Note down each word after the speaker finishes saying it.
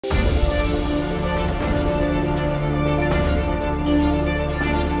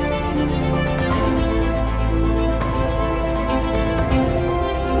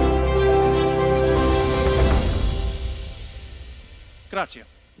Grazie.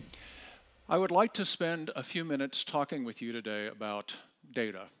 I would like to spend a few minutes talking with you today about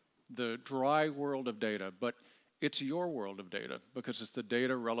data, the dry world of data, but it's your world of data because it's the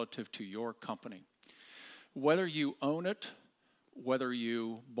data relative to your company. Whether you own it, whether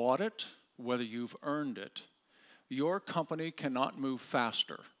you bought it, whether you've earned it, your company cannot move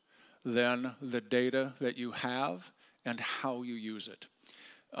faster than the data that you have and how you use it.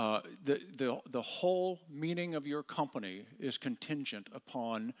 The whole meaning of your company is contingent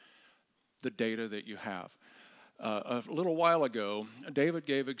upon the data that you have. A little while ago, David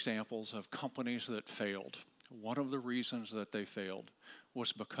gave examples of companies that failed. One of the reasons that they failed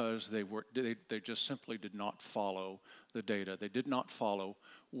was because they just simply did not follow the data. They did not follow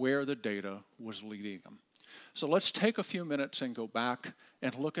where the data was leading them. So let's take a few minutes and go back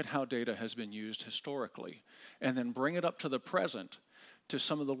and look at how data has been used historically, and then bring it up to the present to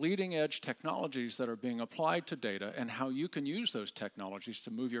some of the leading edge technologies that are being applied to data and how you can use those technologies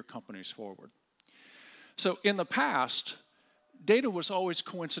to move your companies forward. So in the past, data was always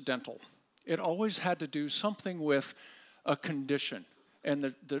coincidental. It always had to do something with a condition.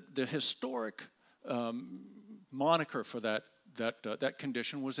 And the historic moniker for that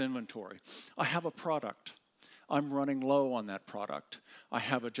condition was inventory. I have a product. I'm running low on that product. I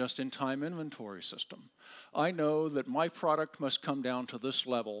have a just-in-time inventory system. I know that my product must come down to this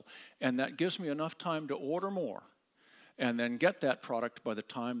level, and that gives me enough time to order more and then get that product by the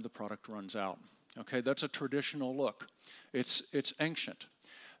time the product runs out. Okay, that's a traditional look. It's ancient.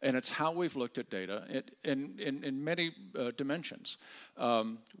 And it's how we've looked at data in many dimensions.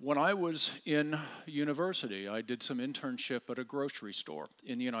 When I was in university, I did some internship at a grocery store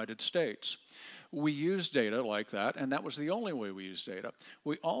in the United States. We used data like that, and that was the only way we used data.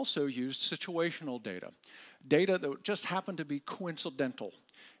 We also used situational data, data that just happened to be coincidental.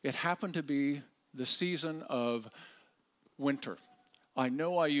 It happened to be the season of winter. I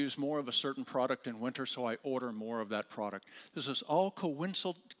know I use more of a certain product in winter, so I order more of that product. This is all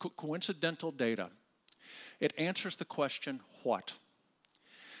coincidental data. It answers the question, what?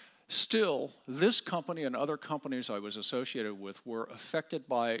 Still, this company and other companies I was associated with were affected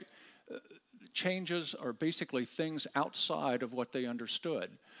by changes or basically things outside of what they understood.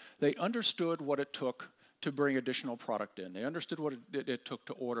 They understood what it took to bring additional product in. They understood what it took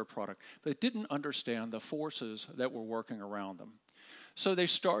to order product, but they didn't understand the forces that were working around them. So they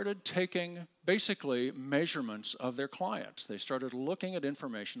started taking basically measurements of their clients. They started looking at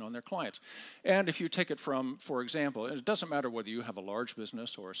information on their clients. And if you take it from, for example, it doesn't matter whether you have a large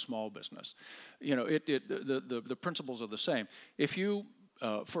business or a small business. You know, the principles are the same. If you,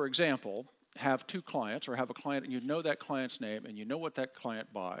 for example, have two clients or have a client and you know that client's name and you know what that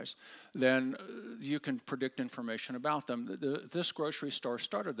client buys, then you can predict information about them. This grocery store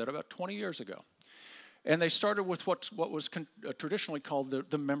started that about 20 years ago. And they started with what was traditionally called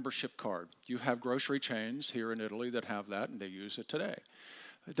the membership card. You have grocery chains here in Italy that have that, and they use it today.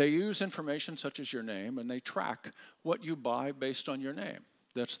 They use information such as your name, and they track what you buy based on your name.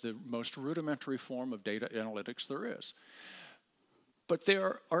 That's the most rudimentary form of data analytics there is. But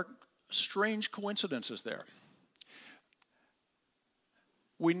there are strange coincidences there.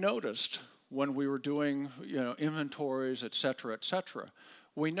 We noticed when we were doing inventories, et cetera,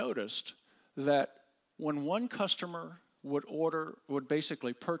 we noticed that when one customer would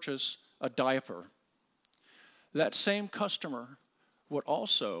basically purchase a diaper, that same customer would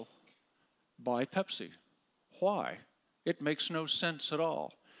also buy Pepsi. Why? It makes no sense at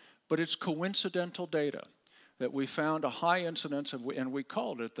all. But it's coincidental data that we found a high incidence of, and we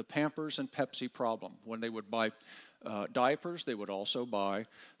called it the Pampers and Pepsi problem. When they would buy diapers, they would also buy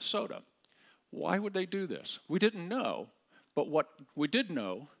soda. Why would they do this? We didn't know, but what we did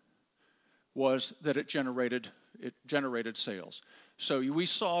know was that it generated sales. So we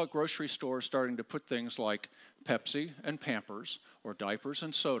saw grocery stores starting to put things like Pepsi and Pampers or diapers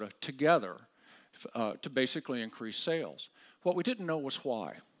and soda together to basically increase sales. What we didn't know was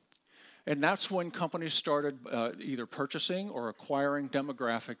why. And that's when companies started either purchasing or acquiring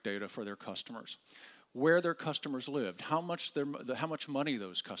demographic data for their customers. Where their customers lived, how much money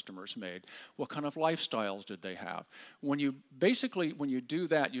those customers made, what kind of lifestyles did they have. When you do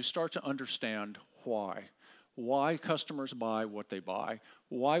that, you start to understand why. Why customers buy what they buy.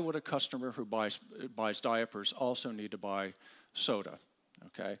 Why would a customer who buys diapers also need to buy soda?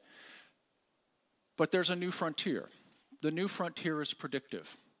 Okay? But there's a new frontier. The new frontier is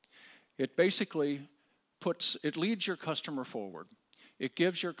predictive. It basically leads your customer forward. It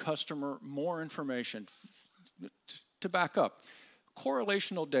gives your customer more information to back up.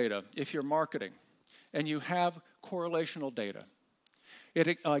 Correlational data, if you're marketing and you have correlational data,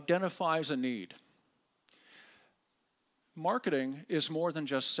 it identifies a need. Marketing is more than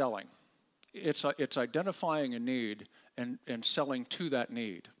just selling. It's identifying a need and selling to that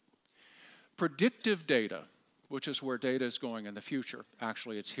need. Predictive data, which is where data is going in the future,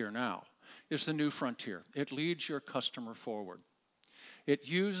 actually it's here now, is the new frontier. It leads your customer forward. It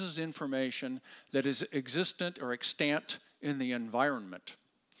uses information that is existent or extant in the environment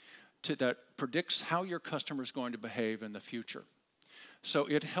that predicts how your customer is going to behave in the future. So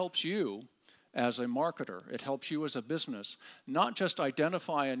it helps you as a marketer, it helps you as a business, not just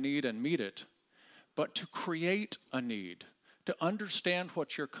identify a need and meet it, but to create a need, to understand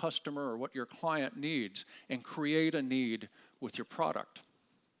what your customer or what your client needs and create a need with your product.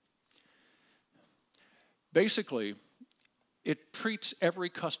 Basically, it treats every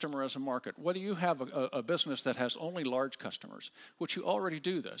customer as a market. Whether you have a business that has only large customers, which you already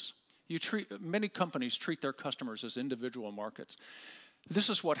do this, many companies treat their customers as individual markets. This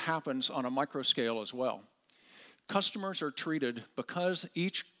is what happens on a micro scale as well. Customers are treated because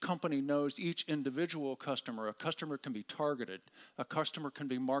each company knows each individual customer. A customer can be targeted. A customer can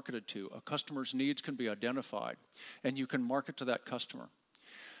be marketed to. A customer's needs can be identified, and you can market to that customer.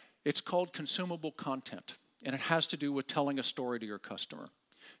 It's called consumable content, and it has to do with telling a story to your customer.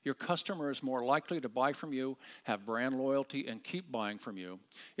 Your customer is more likely to buy from you, have brand loyalty, and keep buying from you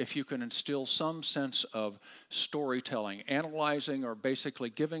if you can instill some sense of storytelling, analyzing, or basically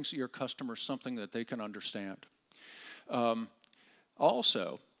giving your customer something that they can understand.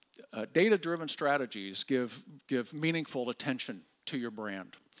 Also, data-driven strategies give meaningful attention to your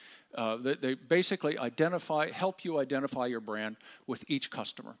brand. They basically help you identify your brand with each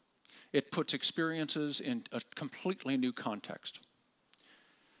customer. It puts experiences in a completely new context.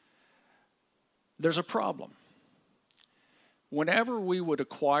 There's a problem. Whenever we would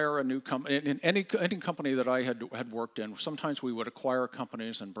acquire a new company, in any company that I had worked in, sometimes we would acquire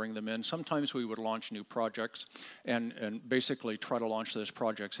companies and bring them in. Sometimes we would launch new projects and basically try to launch those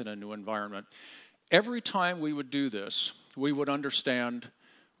projects in a new environment. Every time we would do this, we would understand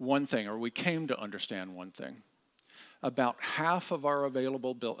one thing, or we came to understand one thing. About half of our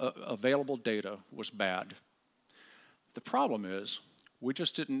available data was bad. The problem is, we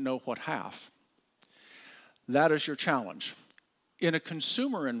just didn't know what half. That is your challenge. In a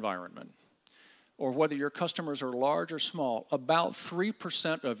consumer environment, or whether your customers are large or small, about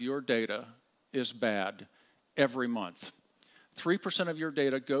 3% of your data is bad every month. 3% of your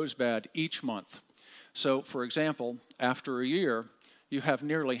data goes bad each month. So, for example, after a year, you have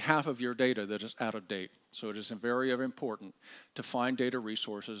nearly half of your data that is out of date. So it is very important to find data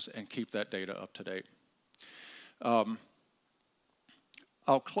resources and keep that data up to date.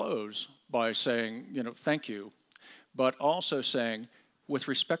 I'll close by saying, thank you, but also saying, with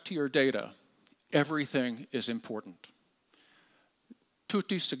respect to your data, everything is important.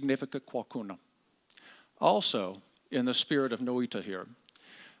 Tutti significa qualcuno. Also, in the spirit of Knowità here,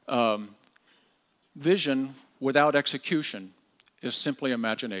 vision without execution is simply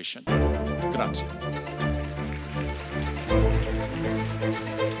imagination. Grazie.